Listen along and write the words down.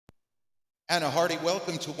And a hearty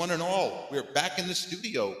welcome to one and all. We're back in the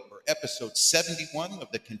studio for episode 71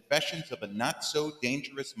 of the Confessions of a Not So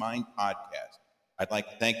Dangerous Mind podcast. I'd like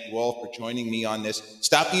to thank you all for joining me on this.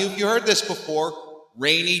 Stop me if you heard this before.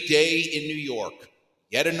 Rainy day in New York.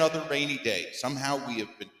 Yet another rainy day. Somehow we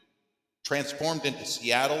have been transformed into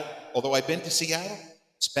Seattle. Although I've been to Seattle,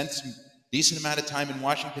 spent some decent amount of time in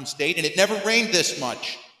Washington State, and it never rained this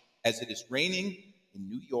much as it is raining in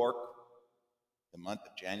New York the month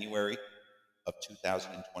of January of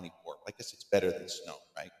 2024. I guess it's better than snow,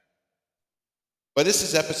 right? But this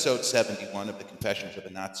is episode 71 of the Confessions of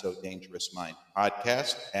a Not So Dangerous Mind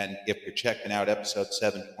podcast. And if you're checking out episode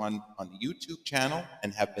 71 on the YouTube channel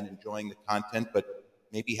and have been enjoying the content, but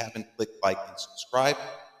maybe haven't clicked like and subscribe,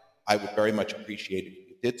 I would very much appreciate it if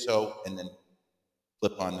you did so and then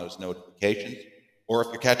flip on those notifications. Or if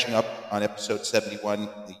you're catching up on episode 71,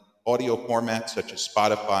 the audio formats such as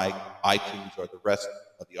Spotify, iTunes, or the rest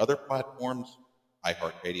of the other platforms,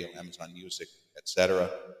 iHeartRadio, Amazon Music, etc.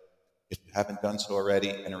 If you haven't done so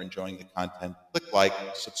already and are enjoying the content, click like,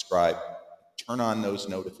 subscribe, turn on those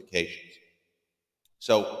notifications.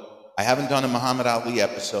 So I haven't done a Muhammad Ali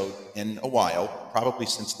episode in a while, probably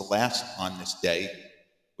since the last On This Day,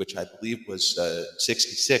 which I believe was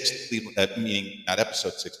 66, meaning not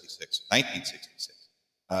episode 66, 1966.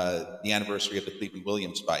 The anniversary of the Cleveland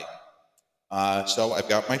Williams fight. So I've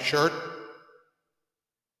got my shirt.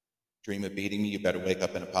 Dream of beating me, you better wake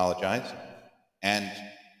up and apologize. And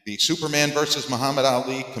the Superman versus Muhammad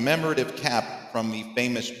Ali commemorative cap from the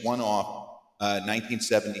famous one-off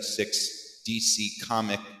 1976 DC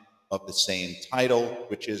comic of the same title,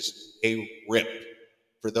 which is a rip.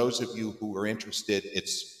 For those of you who are interested,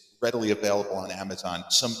 it's readily available on Amazon.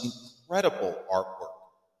 Some incredible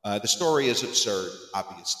artwork. The story is absurd,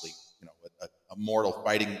 obviously, a mortal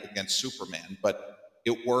fighting against Superman, but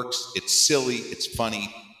it works, it's silly, it's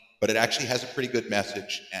funny, but it actually has a pretty good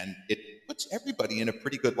message, and it puts everybody in a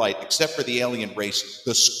pretty good light, except for the alien race,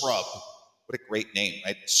 the Scrub. What a great name,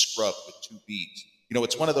 right? Scrub with two B's.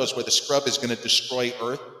 It's one of those where the Scrub is going to destroy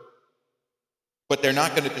Earth, but they're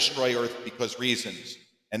not going to destroy Earth because reasons.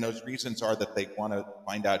 And those reasons are that they want to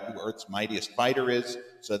find out who Earth's mightiest fighter is.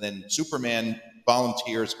 So then Superman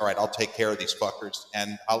volunteers, all right, I'll take care of these fuckers.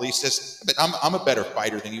 And Ali says, but I'm a better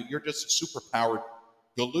fighter than you. You're just a superpowered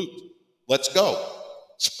galoot. Let's go.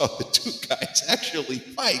 So the two guys actually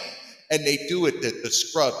fight, and they do it. The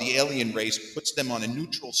Scrub, the alien race, puts them on a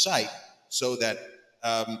neutral site so that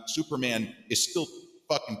Superman is still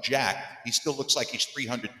fucking jacked. He still looks like he's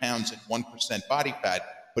 300 pounds and 1% body fat,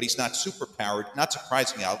 but he's not superpowered. Not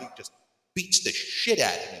surprisingly, Ali just beats the shit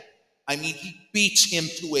out of him. I mean, he beats him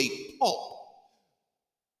to a pulp.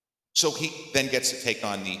 So he then gets to take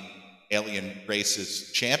on the alien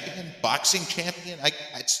race's champion, boxing champion.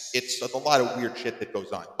 It's a lot of weird shit that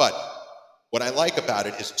goes on. But what I like about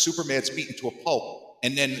it is Superman's beaten to a pulp,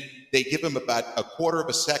 and then they give him about a quarter of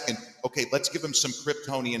a second. Okay, let's give him some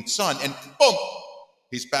Kryptonian sun, and boom,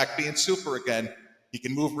 he's back being super again. He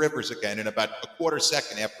can move rivers again in about a quarter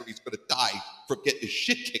second after he's going to die from getting his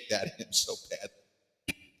shit kicked out of him so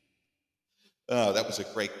bad. Oh, that was a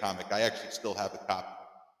great comic. I actually still have a copy.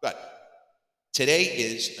 But today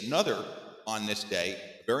is another On This Day,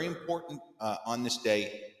 a very important On This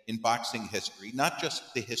Day in boxing history, not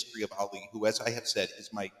just the history of Ali, who, as I have said, is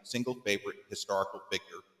my single favorite historical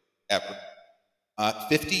figure ever.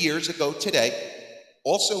 50 years ago today,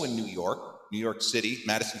 also in New York City,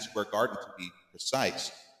 Madison Square Garden to be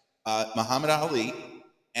precise, Muhammad Ali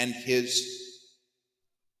and his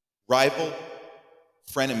rival,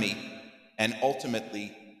 frenemy, and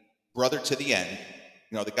ultimately brother to the end.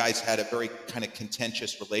 The guys had a very kind of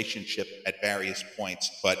contentious relationship at various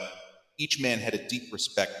points, but each man had a deep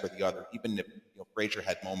respect for the other. Even if Frazier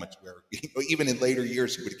had moments where, even in later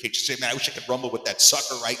years, he would occasionally say, "Man, I wish I could rumble with that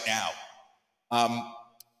sucker right now."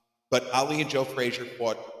 But Ali and Joe Frazier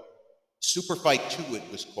fought Superfight II,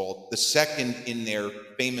 it was called, the second in their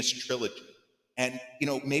famous trilogy. And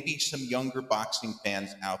maybe some younger boxing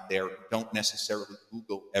fans out there don't necessarily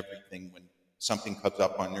Google everything when something comes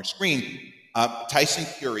up on their screen. Tyson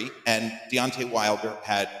Fury and Deontay Wilder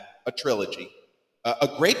had a trilogy, a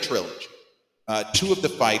great trilogy. Two of the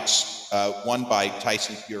fights won by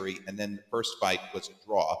Tyson Fury, and then the first fight was a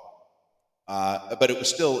draw. But it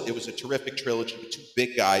was a terrific trilogy with two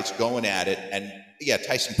big guys going at it. And yeah,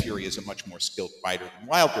 Tyson Fury is a much more skilled fighter than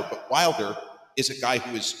Wilder, but Wilder is a guy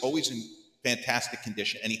who is always in fantastic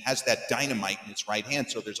condition, and he has that dynamite in his right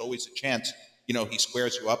hand, so there's always a chance, he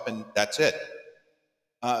squares you up and that's it.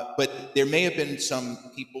 But there may have been some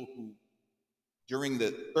people who, during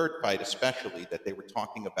the third fight especially, that they were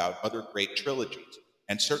talking about other great trilogies.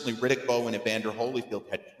 And certainly Riddick Bowe and Evander Holyfield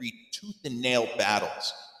had 3 tooth-and-nail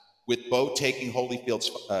battles, with Bowe taking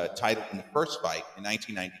Holyfield's title in the first fight in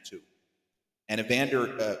 1992, and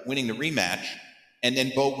Evander winning the rematch, and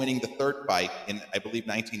then Bowe winning the third fight in, I believe,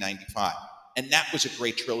 1995. And that was a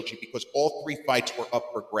great trilogy because all 3 fights were up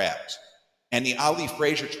for grabs. And the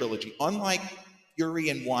Ali-Frazier trilogy, unlike Fury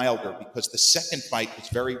and Wilder, because the second fight was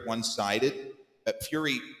very one-sided,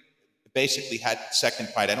 Fury basically had the second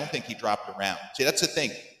fight. I don't think he dropped a round. See, that's the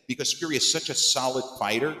thing. Because Fury is such a solid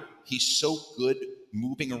fighter, he's so good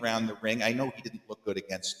moving around the ring. I know he didn't look good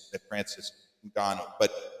against Francis Ngannou,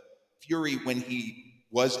 but Fury, when he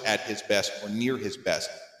was at his best or near his best,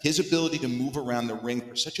 his ability to move around the ring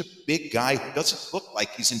for such a big guy who doesn't look like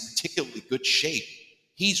he's in particularly good shape,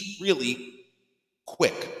 he's really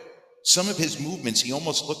quick. Some of his movements, he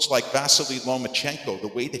almost looks like Vasily Lomachenko, the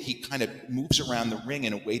way that he kind of moves around the ring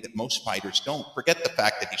in a way that most fighters don't. Forget the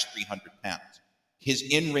fact that he's 300 pounds. His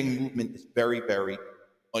in-ring movement is very, very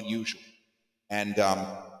unusual. And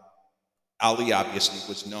Ali obviously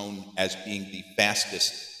was known as being the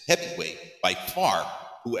fastest heavyweight by far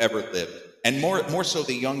who ever lived. And more so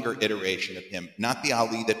the younger iteration of him, not the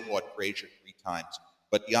Ali that fought Frazier 3 times,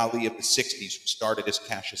 but the Ali of the 60s who started as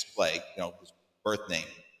Cassius Clay, his birth name,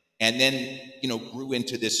 and then, grew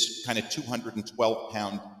into this kind of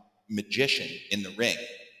 212-pound magician in the ring.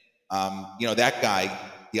 That guy,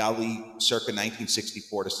 the Ali circa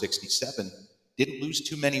 1964 to 67, didn't lose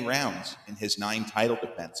too many rounds in his 9 title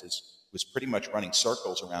defenses, was pretty much running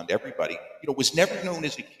circles around everybody, was never known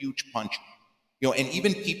as a huge puncher. And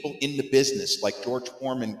even people in the business, like George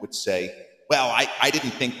Foreman would say, well, I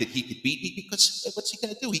didn't think that he could beat me because what's he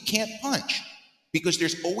going to do? He can't punch. Because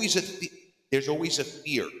there's always a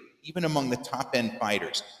fear, even among the top-end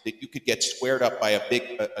fighters, that you could get squared up by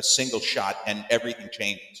a single shot and everything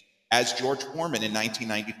changes. As George Foreman in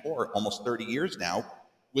 1994, almost 30 years now,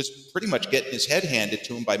 was pretty much getting his head handed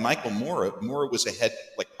to him by Michael Moorer. Moorer was ahead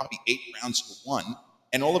like probably 8-1,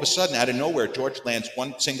 and all of a sudden, out of nowhere, George lands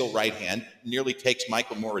one single right hand, nearly takes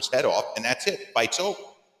Michael Moorer's head off, and that's it. Fight's over.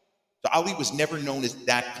 So Ali was never known as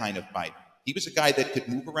that kind of fighter. He was a guy that could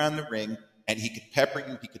move around the ring, and he could pepper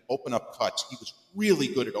you, he could open up cuts. He was really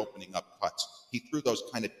good at opening up cuts. He threw those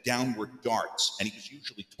kind of downward darts, and he was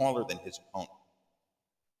usually taller than his opponent.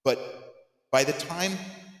 But by the time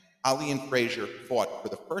Ali and Frazier fought for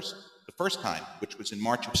the first time, which was in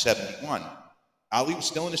March of '71, Ali was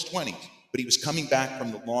still in his 20s, but he was coming back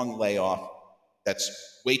from the long layoff.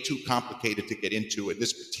 That's way too complicated to get into in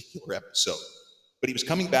this particular episode. But he was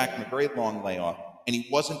coming back from a very long layoff, and he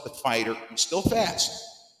wasn't the fighter. He was still fast.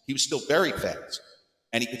 He was still very fast,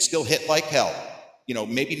 and he could still hit like hell.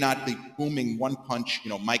 Maybe not the booming one-punch,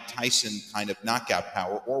 Mike Tyson kind of knockout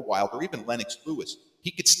power, or Wilder, or even Lennox Lewis.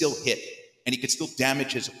 He could still hit, and he could still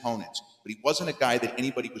damage his opponents. But he wasn't a guy that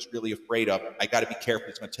anybody was really afraid of. I got to be careful;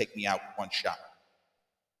 he's going to take me out with one shot.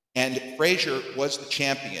 And Frazier was the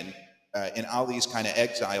champion in Ali's kind of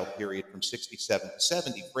exile period from '67 to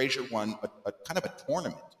 '70. Frazier won a kind of a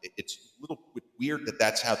tournament. It's a little bit weird that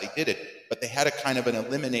that's how they did it, but they had a kind of an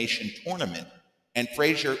elimination tournament, and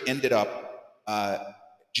Frazier ended up.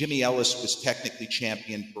 Jimmy Ellis was technically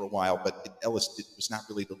champion for a while, but Ellis was not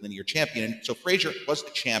really the linear champion. And so Frazier was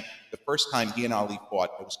the champ the first time he and Ali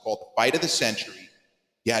fought. It was called the Fight of the Century.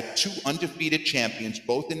 You had 2 undefeated champions,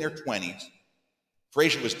 both in their 20s.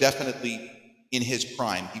 Frazier was definitely in his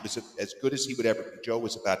prime. He was as good as he would ever be. Joe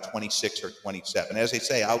was about 26 or 27. As I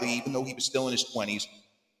say, Ali, even though he was still in his 20s,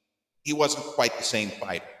 he wasn't quite the same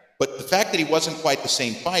fighter. But the fact that he wasn't quite the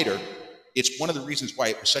same fighter, it's one of the reasons why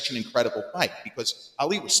it was such an incredible fight, because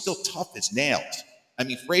Ali was still tough as nails. I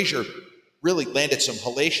mean, Frazier really landed some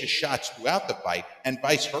hellacious shots throughout the fight, and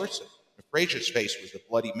vice versa. Frazier's face was a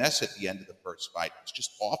bloody mess at the end of the first fight. It was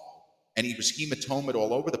just awful. And he was hematomed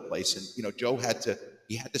all over the place. And, Joe had to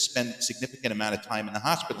spend a significant amount of time in the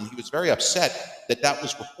hospital. And he was very upset that that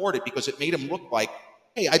was reported, because it made him look like,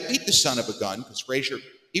 hey, I beat the son of a gun, because Frazier,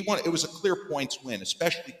 it was a clear points win,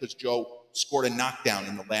 especially because Joe scored a knockdown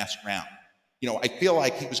in the last round. I feel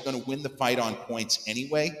like he was going to win the fight on points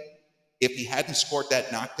anyway. If he hadn't scored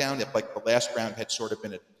that knockdown, if like the last round had sort of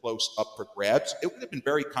been a close up for grabs, it would have been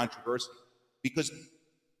very controversial. Because,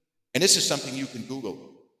 and this is something you can Google,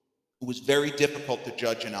 it was very difficult to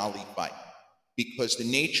judge an Ali fight, because the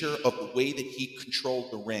nature of the way that he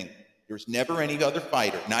controlled the ring, there's never any other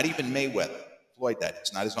fighter, not even Mayweather, Floyd that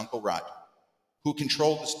is, not his Uncle Roger, who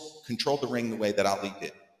controlled the ring the way that Ali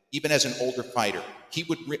did. Even as an older fighter, he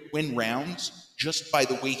would win rounds just by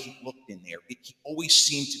the way he looked in there. He always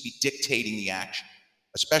seemed to be dictating the action,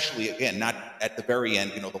 especially, again, not at the very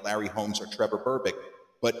end, the Larry Holmes or Trevor Berbick,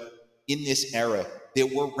 but in this era, there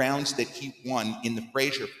were rounds that he won in the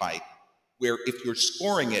Frazier fight where if you're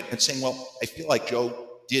scoring it and saying, well, I feel like Joe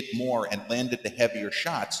did more and landed the heavier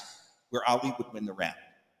shots, where Ali would win the round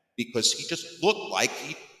because he just looked like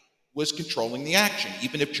he was controlling the action,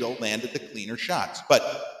 even if Joe landed the cleaner shots. But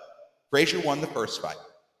Frazier won the first fight.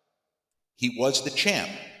 He was the champ,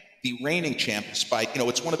 the reigning champ, despite,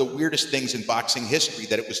 it's one of the weirdest things in boxing history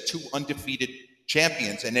that it was two undefeated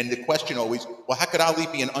champions. And then the question always, well, how could Ali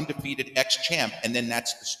be an undefeated ex-champ? And then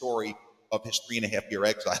that's the story of his 3.5-year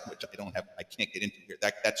exile, which I can't get into here.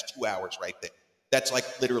 That's 2 hours right there. That's like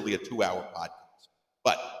literally a 2-hour podcast.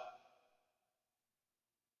 But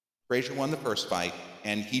Frazier won the first fight,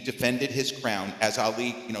 and he defended his crown as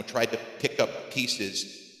Ali, tried to pick up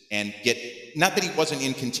pieces and get, not that he wasn't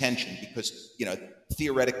in contention, because,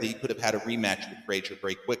 theoretically he could have had a rematch with Frazier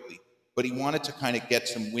very quickly, but he wanted to kind of get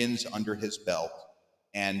some wins under his belt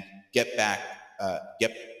and get back,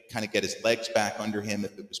 get his legs back under him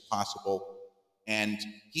if it was possible. And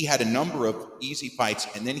he had a number of easy fights,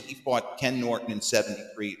 and then he fought Ken Norton in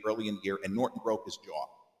 '73 early in the year, and Norton broke his jaw.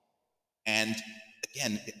 And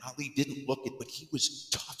again, Ali didn't look it, but he was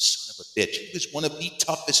a tough son of a bitch. He was one of the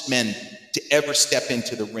toughest men to ever step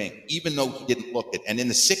into the ring, even though he didn't look it. And in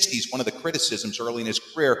the '60s, one of the criticisms early in his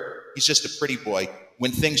career, he's just a pretty boy.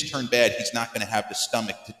 When things turn bad, he's not going to have the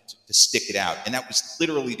stomach to stick it out. And that was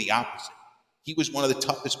literally the opposite. He was one of the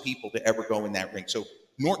toughest people to ever go in that ring. So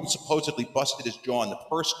Norton supposedly busted his jaw in the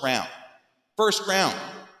first round.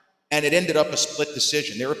 And it ended up a split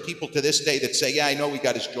decision. There are people to this day that say, yeah, I know he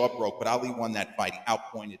got his jaw broke, but Ali won that fight. He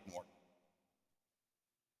outpointed Norton.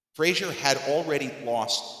 Frazier had already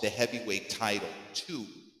lost the heavyweight title to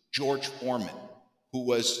George Foreman, who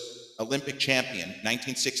was Olympic champion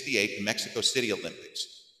 1968, the Mexico City Olympics.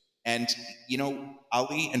 And,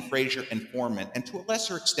 Ali and Frazier and Foreman, and to a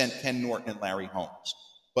lesser extent, Ken Norton and Larry Holmes,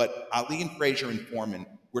 but Ali and Frazier and Foreman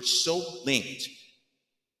were so linked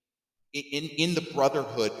in the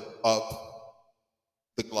brotherhood of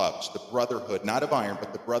the gloves, the brotherhood, not of iron,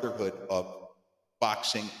 but the brotherhood of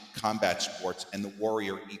boxing, combat sports, and the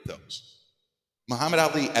warrior ethos. Muhammad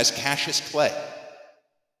Ali, as Cassius Clay,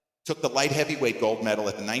 took the light heavyweight gold medal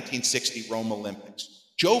at the 1960 Rome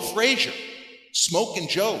Olympics. Joe Frazier, Smokin'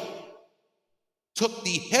 Joe, took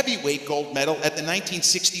the heavyweight gold medal at the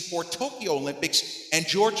 1964 Tokyo Olympics, and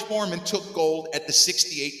George Foreman took gold at the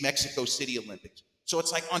 '68 Mexico City Olympics. So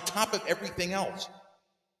it's like on top of everything else.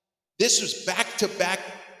 This was back-to-back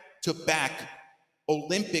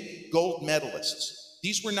Olympic gold medalists.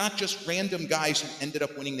 These were not just random guys who ended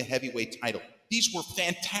up winning the heavyweight title. These were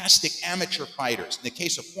fantastic amateur fighters. In the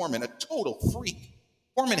case of Foreman, a total freak.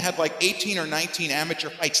 Foreman had like 18 or 19 amateur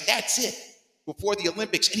fights. That's it. Before the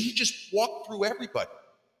Olympics, and he just walked through everybody.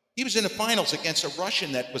 He was in the finals against a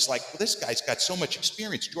Russian that was like, well, this guy's got so much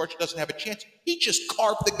experience, George doesn't have a chance. He just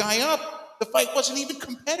carved the guy up. The fight wasn't even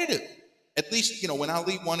competitive. At least, when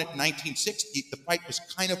Ali won it in 1960, the fight was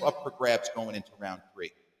kind of up for grabs going into round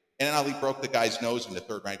 3. And then Ali broke the guy's nose in the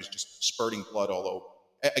third round. He was just spurting blood all over.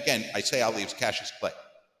 Again, I say Ali was Cassius Clay.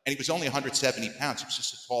 And he was only 170 pounds. He was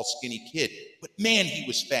just a tall, skinny kid. But man, he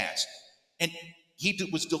was fast. And he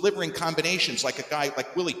was delivering combinations like a guy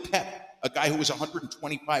like Willie Pep, a guy who was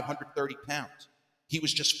 125, 130 pounds. He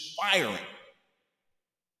was just firing.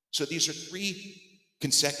 So these are 3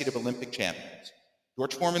 consecutive Olympic champions.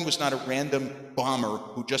 George Foreman was not a random bomber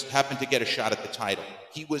who just happened to get a shot at the title.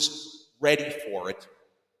 He was ready for it,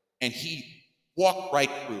 and he walked right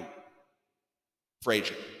through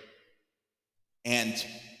Frazier. And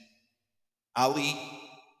Ali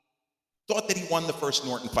thought that he won the first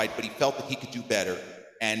Norton fight, but he felt that he could do better,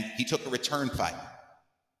 and he took a return fight.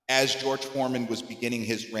 As George Foreman was beginning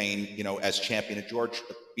his reign, as champion, and George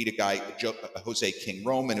beat a guy, Jose King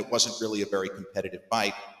Rome, and it wasn't really a very competitive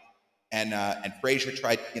fight. And Frazier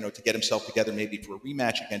tried, to get himself together maybe for a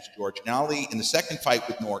rematch against George. And Ali, in the second fight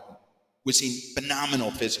with Norton, was in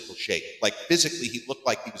phenomenal physical shape. Like physically, he looked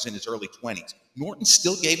like he was in his early 20s. Norton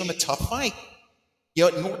still gave him a tough fight.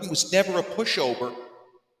 Norton was never a pushover.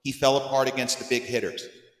 He fell apart against the big hitters.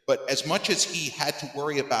 But as much as he had to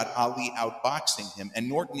worry about Ali outboxing him, and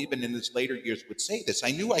Norton even in his later years would say this,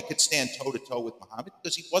 I knew I could stand toe-to-toe with Muhammad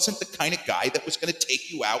because he wasn't the kind of guy that was going to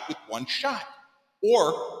take you out with one shot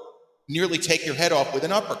or nearly take your head off with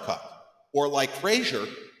an uppercut. Or like Frazier,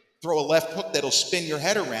 throw a left hook that'll spin your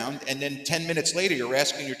head around, and then 10 minutes later you're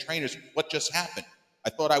asking your trainers, what just happened? I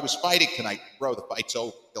thought I was fighting tonight. Bro, the fight's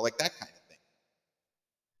over. Like that kind of thing.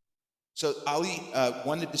 So Ali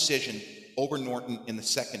won the decision over Norton in the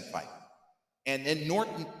second fight. And then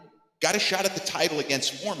Norton got a shot at the title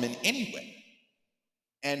against Foreman anyway.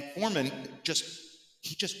 And Foreman just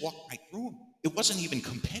he just walked right through him. It wasn't even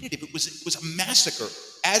competitive. It was a massacre.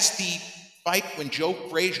 As the fight when Joe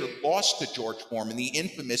Frazier lost to George Foreman, the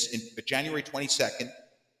infamous January 22nd,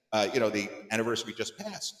 the anniversary just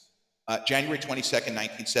passed. January 22nd,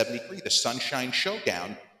 1973, the Sunshine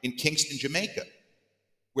Showdown in Kingston, Jamaica,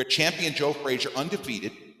 where champion Joe Frazier,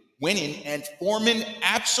 undefeated, went in and Foreman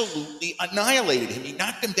absolutely annihilated him. He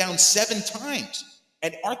knocked him down 7 times.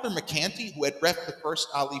 And Arthur McCanty, who had reffed the first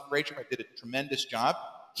Ali-Frazier, did a tremendous job.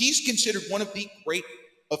 He's considered one of the great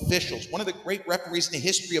officials, one of the great referees in the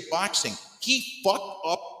history of boxing. He fucked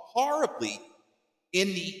up horribly in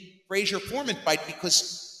the Frazier-Foreman fight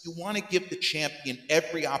because you want to give the champion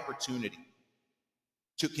every opportunity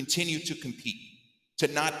to continue to compete, to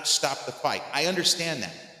not stop the fight. I understand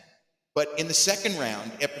that. But in the second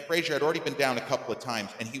round, after Frazier had already been down a couple of times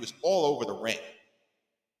and he was all over the ring,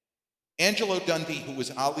 Angelo Dundee, who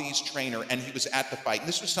was Ali's trainer, and he was at the fight, and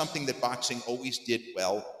this was something that boxing always did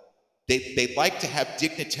well. They like to have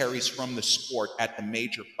dignitaries from the sport at the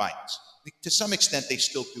major fights. To some extent, they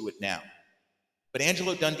still do it now. But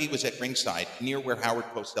Angelo Dundee was at ringside, near where Howard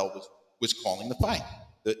Cosell was calling the fight,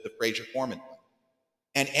 the Frazier-Foreman fight.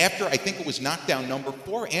 And after, I think it was knockdown number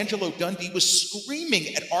 4, Angelo Dundee was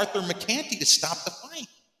screaming at Arthur McCanty to stop the fight.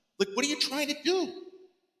 Like, what are you trying to do?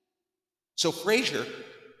 So Frazier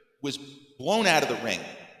was blown out of the ring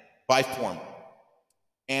by Foreman.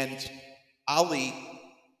 And Ali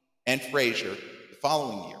and Frazier, the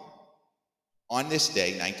following year, on this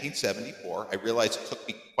day, 1974, I realize it took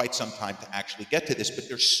me quite some time to actually get to this, but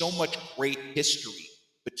there's so much great history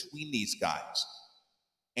between these guys.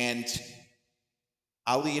 And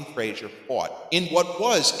Ali and Frazier fought in what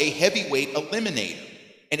was a heavyweight eliminator.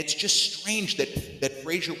 And it's just strange that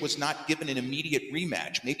Frazier was not given an immediate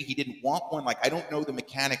rematch. Maybe he didn't want one. Like, I don't know the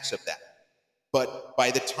mechanics of that. But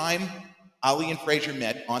by the time Ali and Frazier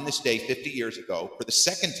met on this day 50 years ago for the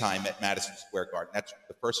second time at Madison Square Garden, that's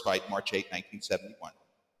the first fight, March 8, 1971,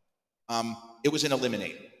 it was an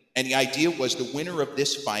eliminator. And the idea was the winner of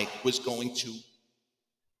this fight was going to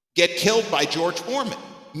get killed by George Foreman.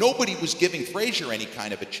 Nobody was giving Frazier any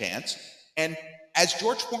kind of a chance. And as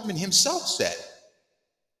George Foreman himself said,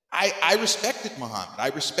 I respected Muhammad. I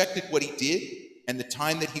respected what he did and the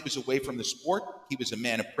time that he was away from the sport. He was a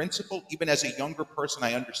man of principle. Even as a younger person,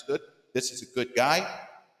 I understood this is a good guy,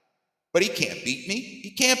 but he can't beat me.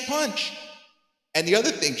 He can't punch. And the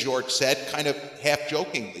other thing George said, kind of half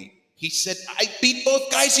jokingly, he said, I beat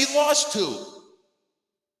both guys he lost to.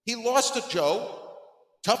 He lost to Joe,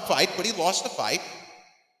 tough fight, but he lost the fight.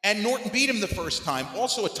 And Norton beat him the first time,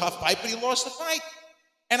 also a tough fight, but he lost the fight.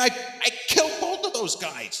 And I killed both of those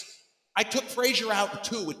guys. I took Frazier out in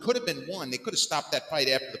 2. It could have been 1. They could have stopped that fight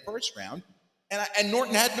after the first round. And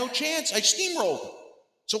Norton had no chance. I steamrolled him.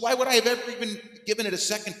 So why would I have ever even given it a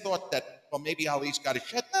second thought that, well, maybe Ali's got a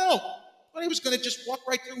shot? No. I thought he was going to just walk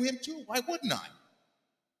right through him too. Why wouldn't I?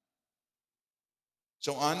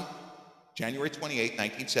 So on January 28,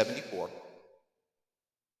 1974,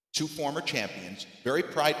 2 former champions, very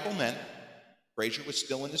prideful men. Frazier was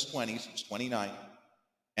still in his 20s, he was 29,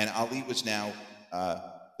 and Ali was now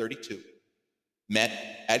 32, met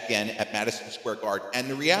again at Madison Square Garden. And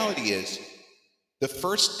the reality is, the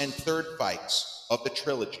first and third fights of the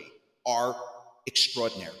trilogy are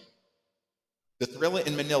extraordinary. The Thrilla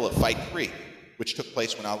in Manila, Fight 3, which took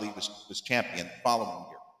place when Ali was champion the following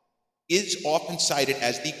year, is often cited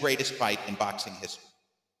as the greatest fight in boxing history.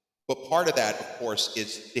 But part of that, of course,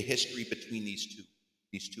 is the history between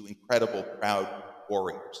these two incredible, proud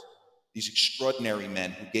warriors, these extraordinary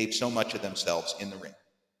men who gave so much of themselves in the ring.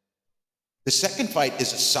 The second fight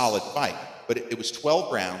is a solid fight, but it was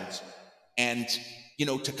 12 rounds, and,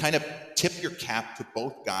 to kind of tip your cap to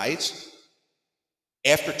both guys,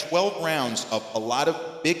 after 12 rounds of a lot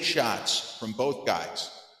of big shots from both guys,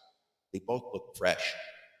 they both look fresh.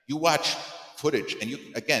 You watch footage, and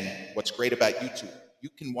again, what's great about YouTube, you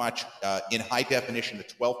can watch in high definition the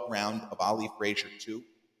 12th round of Ali-Frazier II,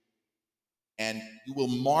 and you will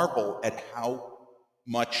marvel at how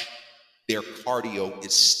much their cardio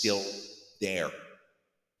is still there.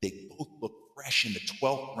 They both look fresh in the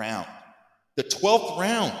 12th round. The 12th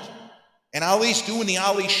round, and Ali's doing the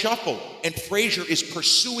Ali shuffle, and Frazier is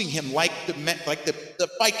pursuing him like the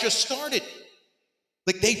fight just started.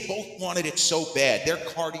 Like, they both wanted it so bad. Their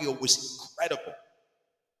cardio was incredible.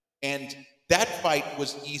 And that fight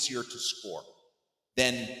was easier to score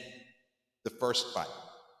than the first fight.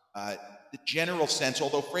 The general sense,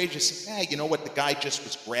 although Frazier said, you know what, the guy just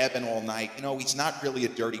was grabbing all night. He's not really a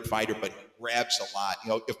dirty fighter, but he grabs a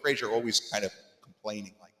lot. Frazier always kind of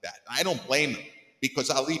complaining like that. I don't blame him, because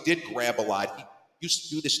Ali did grab a lot. He used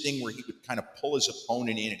to do this thing where he would kind of pull his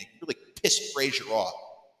opponent in, and it really pissed pissed Frazier off.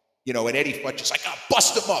 You know, and Eddie Futch is like, oh,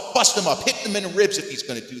 bust him up, hit him in the ribs if he's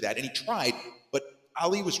going to do that. And he tried, but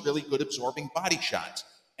Ali was really good absorbing body shots.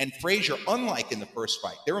 And Frazier, unlike in the first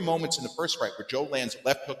fight, there were moments in the first fight where Joe lands a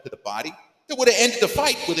left hook to the body that would have ended the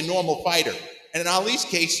fight with a normal fighter. And in Ali's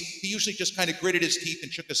case, he usually just kind of gritted his teeth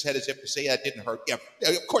and shook his head as if to say, yeah, it didn't hurt. Yeah,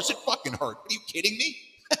 of course it fucking hurt. Are you kidding me?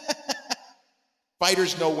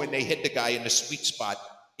 Fighters know when they hit the guy in the sweet spot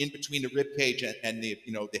in between the rib cage and the,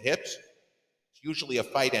 you know, the hips. It's usually a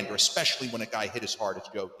fight ender, especially when a guy hit as hard as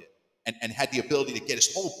Joe did and had the ability to get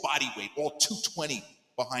his whole body weight, all 220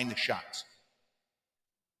 behind the shots.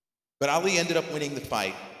 But Ali ended up winning the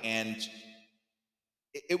fight, and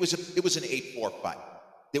it was an 8-4 fight.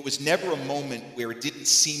 There was never a moment where it didn't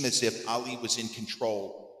seem as if Ali was in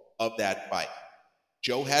control of that fight.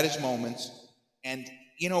 Joe had his moments, and,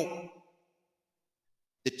 you know,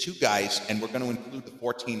 the two guys, and we're going to include the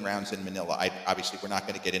 14 rounds in Manila. Obviously, we're not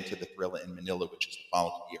going to get into the Thrilla in Manila, which is the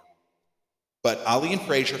following year. But Ali and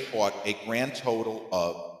Frazier fought a grand total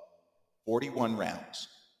of 41 rounds.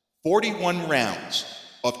 41 rounds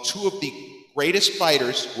of two of the greatest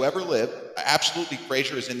fighters who ever lived. Absolutely,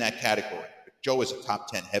 Frazier is in that category. Joe is a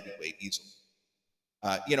top 10 heavyweight easily.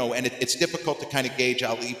 You know, and it's difficult to kind of gauge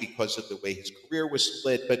Ali because of the way his career was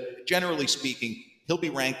split, but generally speaking, he'll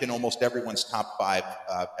be ranked in almost everyone's top 5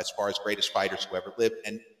 as far as greatest fighters who ever lived,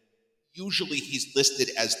 and usually he's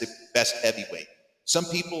listed as the best heavyweight. Some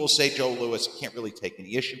people will say Joe Louis. Can't really take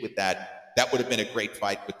any issue with that. That would have been a great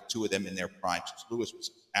fight with the two of them in their primes. Louis was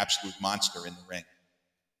an absolute monster in the ring.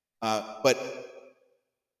 But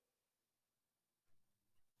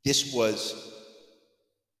this was,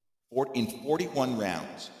 in 41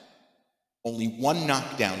 rounds, only one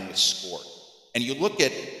knockdown was scored. And you look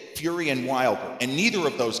at Fury and Wilder, and neither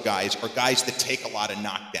of those guys are guys that take a lot of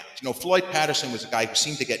knockdowns. You know, Floyd Patterson was a guy who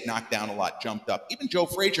seemed to get knocked down a lot, jumped up. Even Joe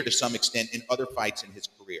Frazier to some extent in other fights in his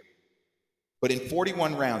career. But in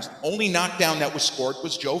 41 rounds, the only knockdown that was scored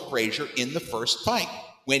was Joe Frazier in the first fight,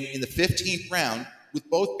 when in the 15th round, with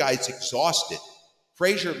both guys exhausted,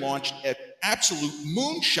 Frazier launched an absolute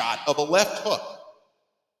moonshot of a left hook.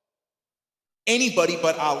 Anybody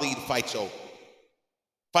but Ali, the fight's over.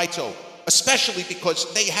 Fight's over. Especially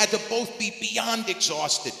because they had to both be beyond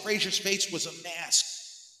exhausted. Frazier's face was a mask.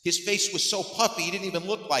 His face was so puffy, he didn't even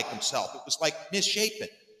look like himself. It was like misshapen.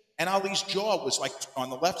 And Ali's jaw was like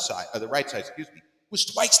on the left side, or the right side, excuse me, was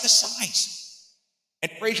twice the size.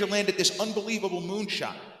 And Frazier landed this unbelievable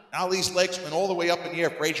moonshot. Ali's legs went all the way up in the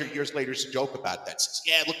air. Frazier years later used to joke about that. Says,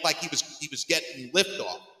 yeah, it looked like he was getting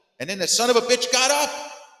liftoff. And then the son of a bitch got up.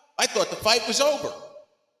 I thought the fight was over.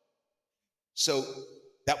 So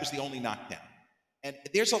that was the only knockdown. And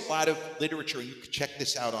there's a lot of literature, and you can check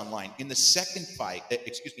this out online. In the second fight, but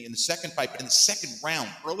in the second round,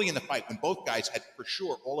 early in the fight, when both guys had for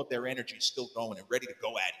sure all of their energy still going and ready to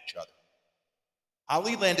go at each other,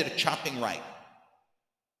 Ali landed a chopping right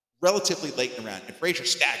relatively late in the round, and Frazier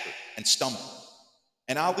staggered and stumbled.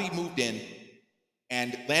 And Ali moved in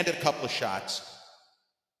and landed a couple of shots.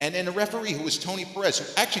 And then the referee, who was Tony Perez,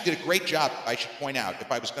 who actually did a great job, I should point out,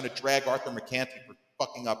 if I was going to drag Arthur McCanty for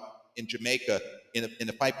fucking up in Jamaica in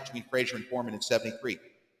the fight between Frazier and Foreman in '73.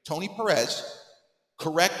 Tony Perez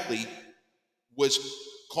correctly was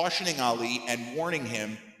cautioning Ali and warning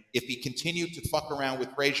him if he continued to fuck around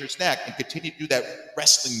with Frazier's neck and continued to do that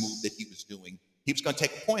wrestling move that he was doing, he was going to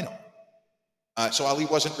take a point off. So Ali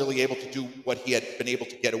wasn't really able to do what he had been able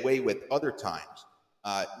to get away with other times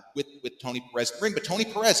with Tony Perez in the ring. But Tony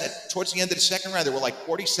Perez, towards the end of the second round, there were like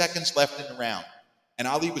 40 seconds left in the round. And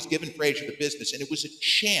Ali was giving Frazier the business, and it was a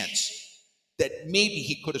chance that maybe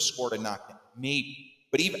he could have scored a knockdown. Maybe.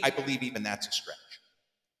 But I believe even that's a stretch.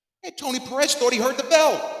 Hey, Tony Perez thought he heard the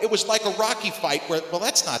bell. It was like a Rocky fight where, well,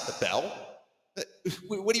 that's not the bell.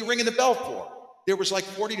 What are you ringing the bell for? There was like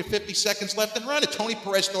 40 to 50 seconds left in the round, and Tony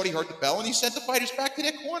Perez thought he heard the bell, and he sent the fighters back to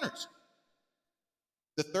their corners.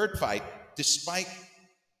 The third fight, despite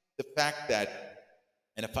the fact that,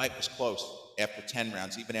 and the fight was close after 10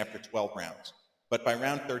 rounds, even after 12 rounds, but by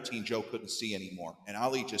round 13, Joe couldn't see anymore. And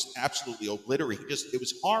Ali just absolutely obliterated. It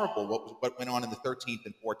was horrible what went on in the 13th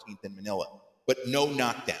and 14th in Manila. But no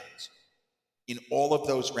knockdowns. In all of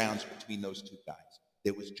those rounds between those two guys,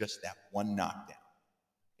 there was just that one knockdown.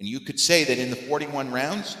 And you could say that in the 41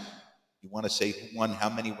 rounds, you want to say who won how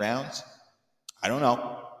many rounds? I don't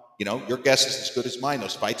know. You know, your guess is as good as mine.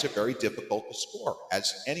 Those fights are very difficult to score,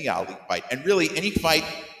 as any Ali fight. And really, any fight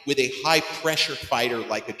with a high-pressure fighter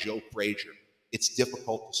like a Joe Frazier, it's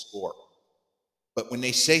difficult to score. But when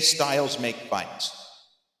they say styles make fights,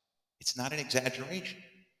 it's not an exaggeration.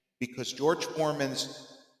 Because George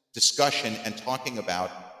Foreman's discussion and talking about,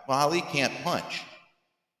 well, Ali can't punch.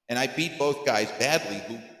 And I beat both guys badly,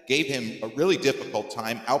 who gave him a really difficult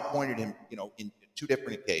time, outpointed him, in 2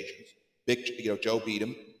 different occasions. Joe beat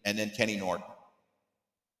him, and then Kenny Norton.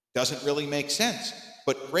 Doesn't really make sense.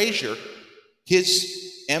 But Frazier,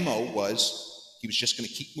 his MO was he was just going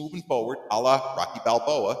to keep moving forward, a la Rocky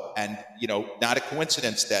Balboa. And, not a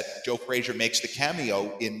coincidence that Joe Frazier makes the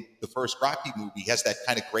cameo in the first Rocky movie. He has that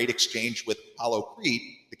kind of great exchange with Apollo Creed,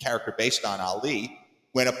 the character based on Ali,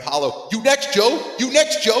 when Apollo, you next, Joe, you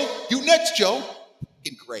next, Joe, you next, Joe.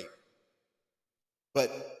 Fucking great.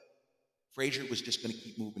 But Frazier was just going to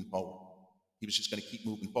keep moving forward. He was just going to keep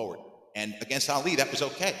moving forward. And against Ali, that was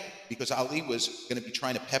okay, because Ali was going to be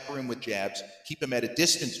trying to pepper him with jabs, keep him at a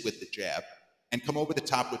distance with the jab, and come over the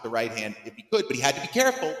top with the right hand if he could. But he had to be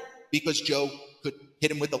careful, because Joe could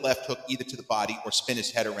hit him with the left hook either to the body or spin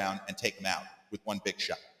his head around and take him out with one big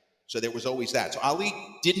shot. So there was always that. So Ali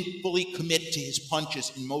didn't fully commit to his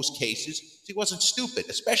punches in most cases. He wasn't stupid,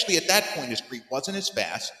 especially at that point. His career wasn't as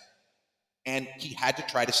fast, and he had to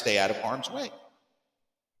try to stay out of harm's way.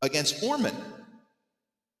 Against Foreman,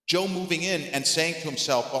 Joe moving in and saying to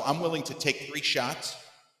himself, well, I'm willing to take 3 shots.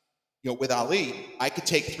 With Ali, I could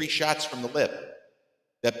take 3 shots from the lip.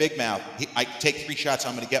 That big mouth, I could take 3 shots,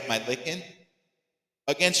 I'm going to get my lick in.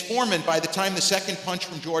 Against Foreman, by the time the second punch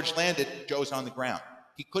from George landed, Joe's on the ground.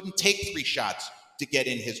 He couldn't take 3 shots to get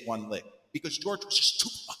in his 1 lick, because George was just too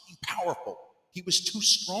fucking powerful. He was too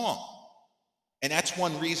strong. And that's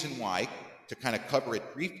one reason why, to kind of cover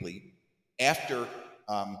it briefly, after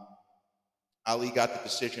Ali got the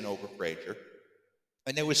decision over Frazier,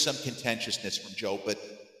 and there was some contentiousness from Joe, but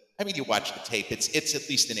you watch the tape, it's at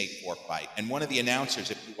least an 8-4 fight. And one of the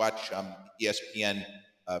announcers, if you watch ESPN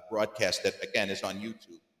broadcast that, again, is on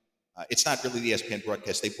YouTube, it's not really the ESPN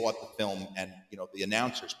broadcast. They bought the film and, the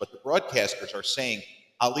announcers, but the broadcasters are saying,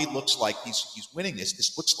 Ali looks like he's winning this.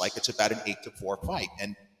 This looks like it's about an 8-4 fight,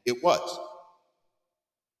 and it was.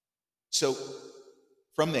 So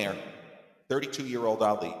from there, 32-year-old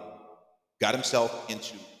Ali got himself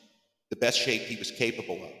into the best shape he was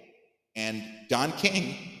capable of. And Don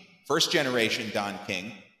King, first generation Don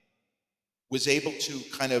King, was able to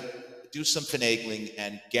kind of do some finagling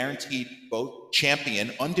and guaranteed both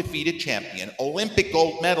champion, undefeated champion, Olympic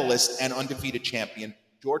gold medalist, and undefeated champion,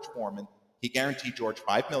 George Foreman. He guaranteed George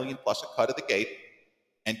 $5 million plus a cut of the gate,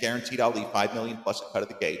 and guaranteed Ali $5 million plus a cut of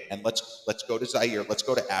the gate. And let's go to Zaire, let's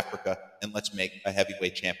go to Africa, and let's make a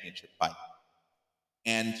heavyweight championship fight.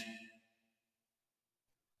 And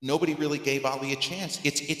nobody really gave Ali a chance.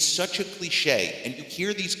 It's such a cliche, and you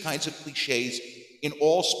hear these kinds of cliches in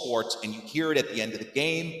all sports, and you hear it at the end of the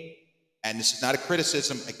game. And this is not a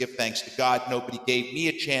criticism. I give thanks to God. Nobody gave me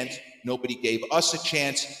a chance. Nobody gave us a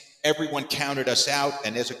chance. Everyone counted us out,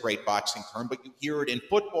 and there's a great boxing term, but you hear it in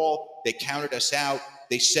football. They counted us out.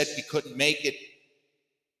 They said we couldn't make it.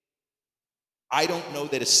 I don't know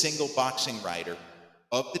that a single boxing writer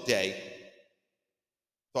of the day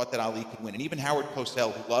thought that Ali could win. And even Howard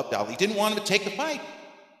Cosell, who loved Ali, didn't want him to take the fight.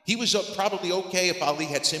 He was probably okay if Ali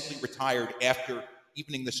had simply retired after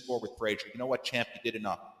evening the score with Frazier. You know what, champ, you did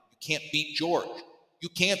enough. You can't beat George. You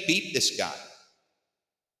can't beat this guy.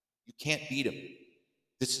 You can't beat him.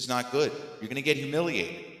 This is not good. You're going to get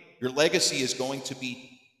humiliated. Your legacy is going to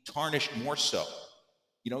be tarnished more so.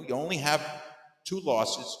 You only have 2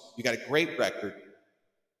 losses. You got a great record.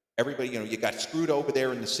 Everybody, you got screwed over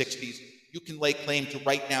there in the 60s. You can lay claim to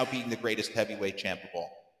right now being the greatest heavyweight champ of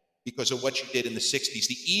all because of what you did in the 60s,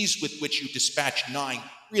 the ease with which you dispatched 9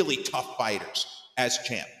 really tough fighters as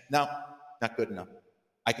champ. No, not good enough.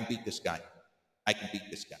 I can beat this guy. I can beat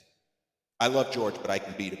this guy. I love George, but I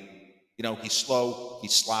can beat him. He's slow,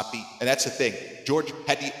 he's sloppy, and that's the thing. George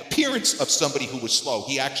had the appearance of somebody who was slow.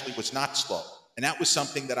 He actually was not slow, and that was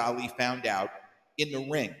something that Ali found out in the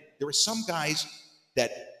ring. There are some guys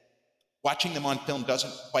that watching them on film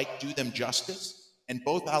doesn't quite do them justice, and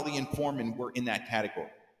both Ali and Foreman were in that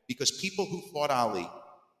category because people who fought Ali,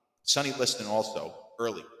 Sonny Liston also,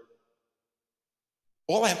 early,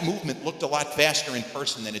 all that movement looked a lot faster in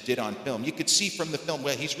person than it did on film. You could see from the film,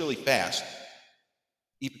 well, he's really fast,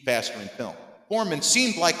 even faster in film. Foreman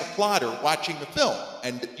seemed like a plotter watching the film,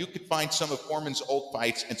 and you could find some of Foreman's old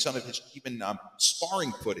fights and some of his even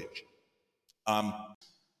sparring footage.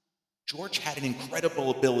 George had an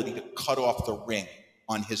incredible ability to cut off the ring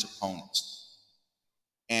on his opponents.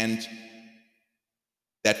 And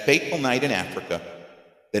that fateful night in Africa,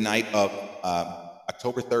 the night of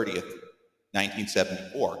October 30th,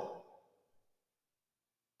 1974,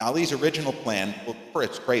 Ali's original plan, well, first,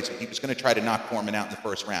 it's crazy. He was going to try to knock Foreman out in the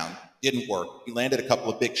first round. Didn't work. He landed a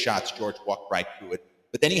couple of big shots. George walked right through it.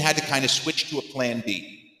 But then he had to kind of switch to a plan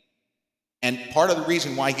B. And part of the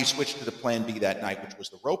reason why he switched to the plan B that night, which was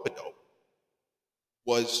the rope-a-dope,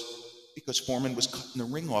 was because Foreman was cutting the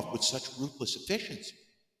ring off with such ruthless efficiency.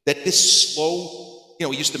 That this slow,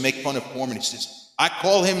 he used to make fun of Foreman. He says, I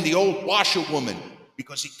call him the old washerwoman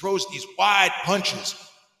because he throws these wide punches.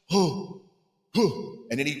 And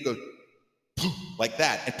then he'd go like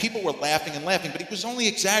that. And people were laughing and laughing, but he was only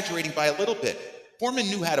exaggerating by a little bit. Foreman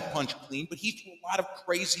knew how to punch clean, but he threw a lot of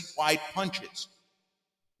crazy wide punches.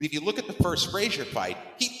 If you look at the first Frazier fight,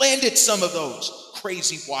 he landed some of those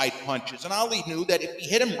crazy wide punches. And Ali knew that if he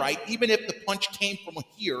hit him right, even if the punch came from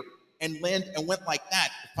here and went like that,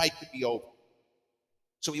 the fight could be over.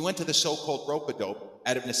 So he went to the so-called rope-a-dope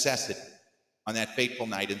out of necessity on that fateful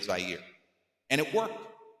night in Zaire. And it worked.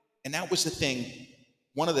 And that was the thing,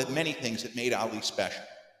 one of the many things that made Ali special,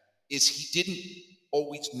 is he didn't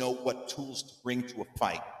always know what tools to bring to a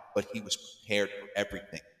fight, but he was prepared for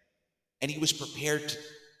everything. And he was prepared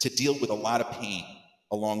to deal with a lot of pain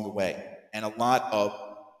along the way. And a lot of,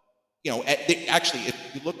 actually, if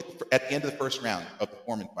you look at the end of the first round of the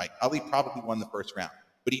Foreman fight, Ali probably won the first round.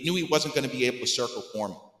 But he knew he wasn't going to be able to circle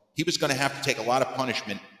Foreman. He was going to have to take a lot of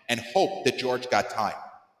punishment and hope that George got tired.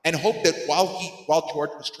 And hope that while George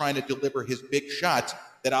was trying to deliver his big shots,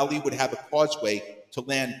 that Ali would have a causeway to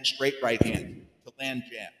land straight right hand, to land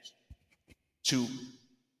jabs, to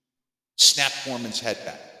snap Foreman's head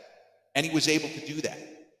back. And he was able to do that.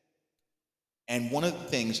 And one of the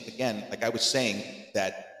things, again, like I was saying,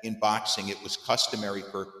 that in boxing it was customary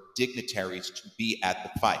for dignitaries to be at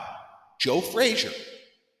the fight. Joe Frazier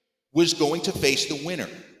was going to face the winner.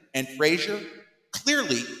 And Frazier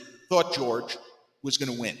clearly thought George was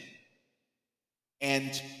going to win.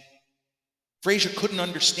 And Frazier couldn't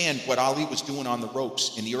understand what Ali was doing on the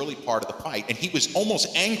ropes in the early part of the fight. And he was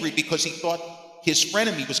almost angry because he thought his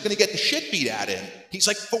frenemy was going to get the shit beat out of him. He's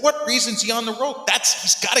like, for what reason is he on the rope?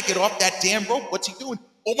 He's got to get off that damn rope. What's he doing?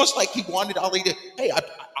 Almost like he wanted Ali to, hey,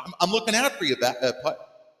 I'm looking out for you,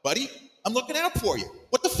 buddy. I'm looking out for you.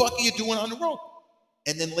 What the fuck are you doing on the rope?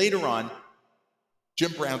 And then later on,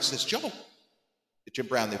 Jim Brown says, Joe. Jim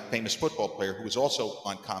Brown, the famous football player, who was also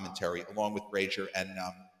on commentary along with Frazier and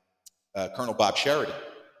Colonel Bob Sheridan.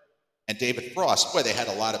 And David Frost, boy, they had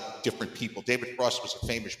a lot of different people. David Frost was a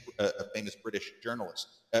famous British journalist.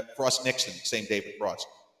 Frost Nixon, same David Frost.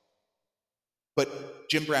 But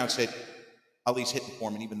Jim Brown said, Ali's hitting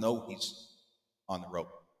Foreman even though he's on the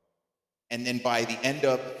rope. And then by the end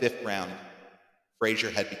of the fifth round, Frazier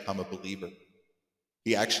had become a believer.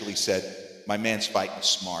 He actually said, my man's fighting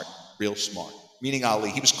smart, real smart. Meaning Ali.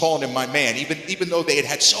 He was calling him my man, even though they had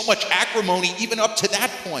had so much acrimony even up to that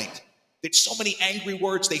point. There's so many angry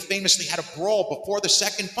words. They famously had a brawl before the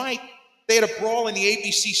second fight. They had a brawl in the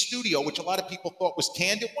ABC studio, which a lot of people thought was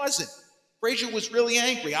canned. It wasn't. Frazier was really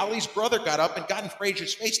angry. Ali's brother got up and got in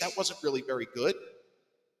Frazier's face. That wasn't really very good.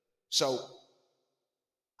 So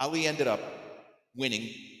Ali ended up winning,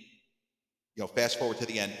 fast forward to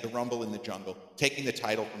the end, the Rumble in the Jungle, taking the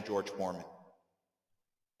title from George Foreman.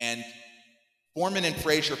 And Foreman and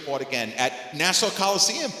Frazier fought again at Nassau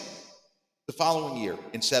Coliseum the following year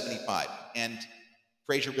in '75. And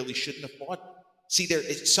Frazier really shouldn't have fought. See,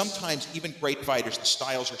 sometimes even great fighters, the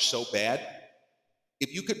styles are so bad.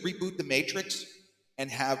 If you could reboot the Matrix and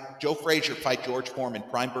have Joe Frazier fight George Foreman,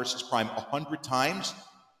 prime versus prime, 100 times,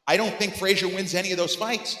 I don't think Frazier wins any of those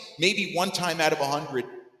fights. Maybe one time out of 100,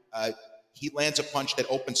 he lands a punch that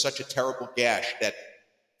opens such a terrible gash that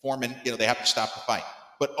Foreman, they have to stop the fight.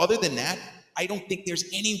 But other than that, I don't think there's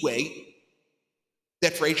any way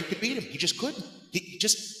that Frazier could beat him. He just couldn't.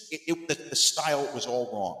 The style was all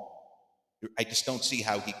wrong. I just don't see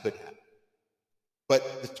how he could have.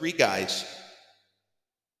 But the three guys,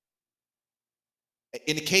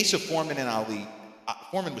 in the case of Foreman and Ali,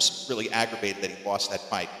 Foreman was really aggravated that he lost that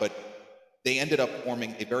fight, but they ended up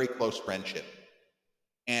forming a very close friendship.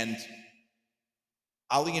 And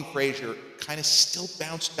Ali and Frazier kind of still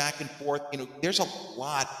bounced back and forth. There's a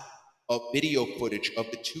lot of video footage of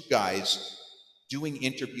the two guys doing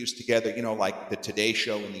interviews together, like the Today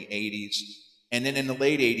Show in the 80s. And then in the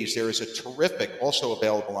late 80s, there is a terrific, also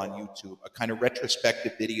available on YouTube, a kind of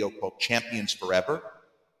retrospective video called Champions Forever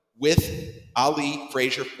with Ali,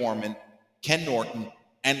 Frazier, Foreman, Ken Norton,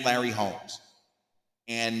 and Larry Holmes.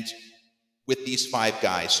 And with these five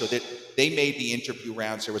guys, so that they made the interview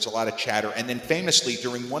rounds, there was a lot of chatter. And then famously,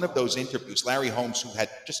 during one of those interviews, Larry Holmes, who had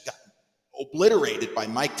just gotten obliterated by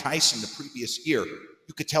Mike Tyson the previous year,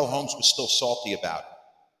 you could tell Holmes was still salty about it.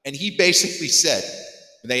 And he basically said,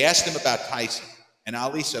 when they asked him about Tyson, and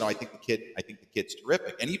Ali said, I think the kid's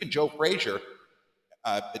terrific. And even Joe Frazier,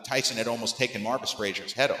 Tyson had almost taken Marvis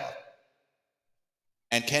Frazier's head off.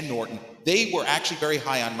 and Ken Norton, they were actually very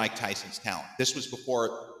high on Mike Tyson's talent. This was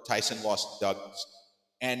before Tyson lost to Douglas.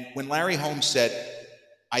 And when Larry Holmes said,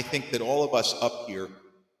 I think that all of us up here,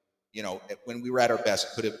 you know, when we were at our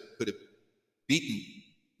best, could have beaten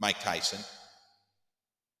Mike Tyson,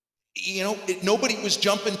 you know, nobody was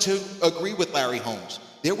jumping to agree with Larry Holmes.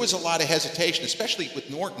 There was a lot of hesitation, especially with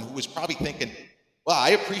Norton, who was probably thinking, well,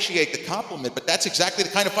 I appreciate the compliment, but that's exactly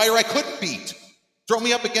the kind of fighter I couldn't beat. Throw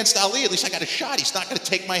me up against Ali, at least I got a shot. He's not going to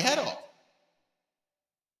take my head off.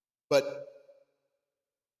 But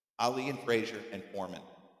Ali and Frazier and Foreman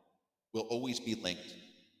will always be linked.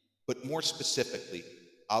 But more specifically,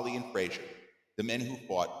 Ali and Frazier, the men who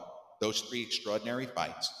fought those three extraordinary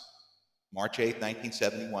fights, March 8th,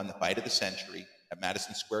 1971, the fight of the century at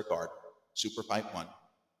Madison Square Garden, Superfight I,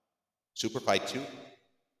 Superfight II,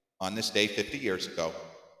 on this day 50 years ago,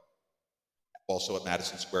 also at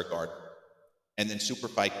Madison Square Garden, and then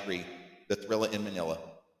Superfight III, the Thriller in Manila,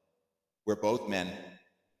 where both men,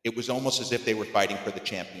 it was almost as if they were fighting for the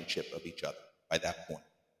championship of each other by that point.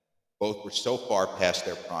 Both were so far past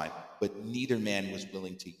their prime, but neither man was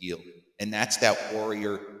willing to yield. And that's that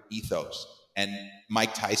warrior ethos. And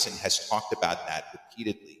Mike Tyson has talked about that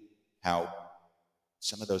repeatedly, how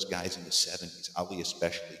some of those guys in the 70s, Ali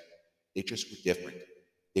especially, they just were different.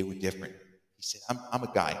 They were different. He said, I'm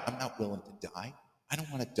a guy. I'm not willing to die. I don't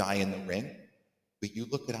want to die in the ring. But you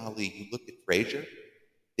look at Ali, you look at Frazier,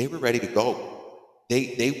 they were ready to go.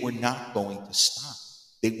 They were not going to stop.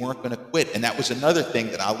 They weren't going to quit. And that was another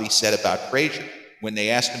thing that Ali said about Frazier when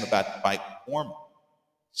they asked him about the fight with Foreman.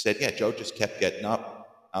 He said, yeah, Joe just kept getting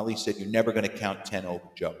up. Ali said, you're never going to count 10 over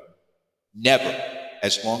Joe. Never.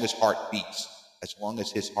 As long as heart beats, as long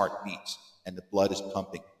as his heart beats and the blood is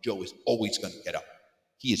pumping, Joe is always going to get up.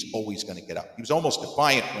 He is always going to get up. He was almost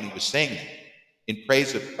defiant when he was saying that in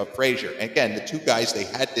praise of Frazier. And again, the two guys, they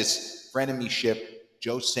had this frenemyship.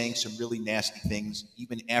 Joe saying some really nasty things,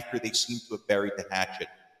 even after they seemed to have buried the hatchet.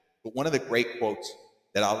 But one of the great quotes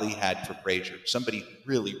that Ali had for Frazier, somebody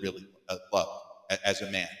really, really loved as a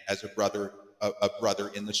man, as a brother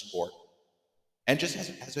in the sport, and just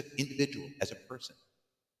as an individual, as a person.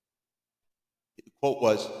 The quote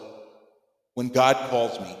was, when God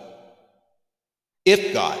calls me,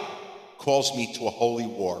 if God calls me to a holy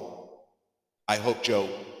war, I hope Joe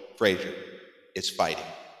Frazier is fighting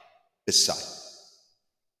beside me.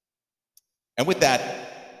 And with that,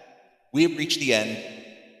 we have reached the end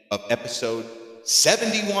of episode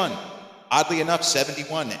 71. Oddly enough,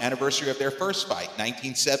 71, the anniversary of their first fight,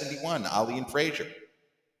 1971, Ali and Frazier.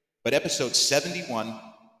 But episode 71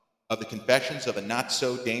 of the Confessions of a Not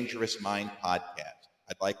So Dangerous Mind podcast.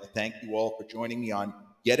 I'd like to thank you all for joining me on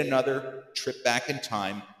yet another trip back in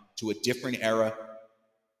time to a different era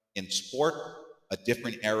in sport, a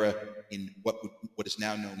different era in what is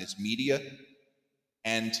now known as media,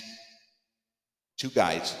 and two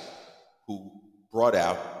guys who brought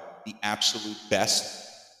out the absolute best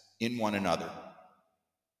in one another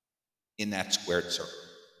in that squared circle,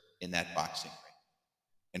 in that boxing ring,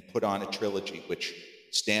 and put on a trilogy which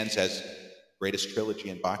stands as greatest trilogy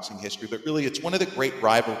in boxing history, but really it's one of the great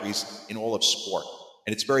rivalries in all of sport.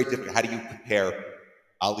 And it's very difficult. How do you compare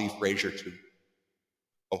Ali-Frazier to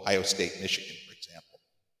Ohio State, Michigan, for example?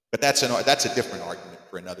 But that's a different argument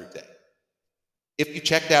for another day. If you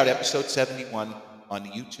checked out episode 71 on the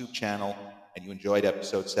YouTube channel and you enjoyed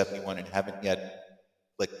episode 71 and haven't yet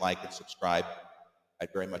clicked like and subscribe, I'd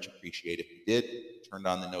very much appreciate it if you did, turned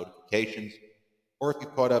on the notifications, or if you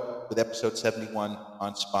caught up with episode 71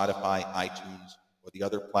 on Spotify, iTunes, or the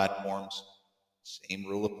other platforms, same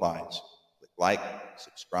rule applies. Click like,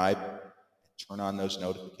 subscribe, and turn on those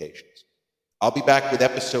notifications. I'll be back with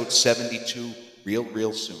episode 72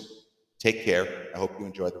 real soon. Take care. I hope you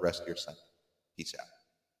enjoy the rest of your Sunday. Peace out.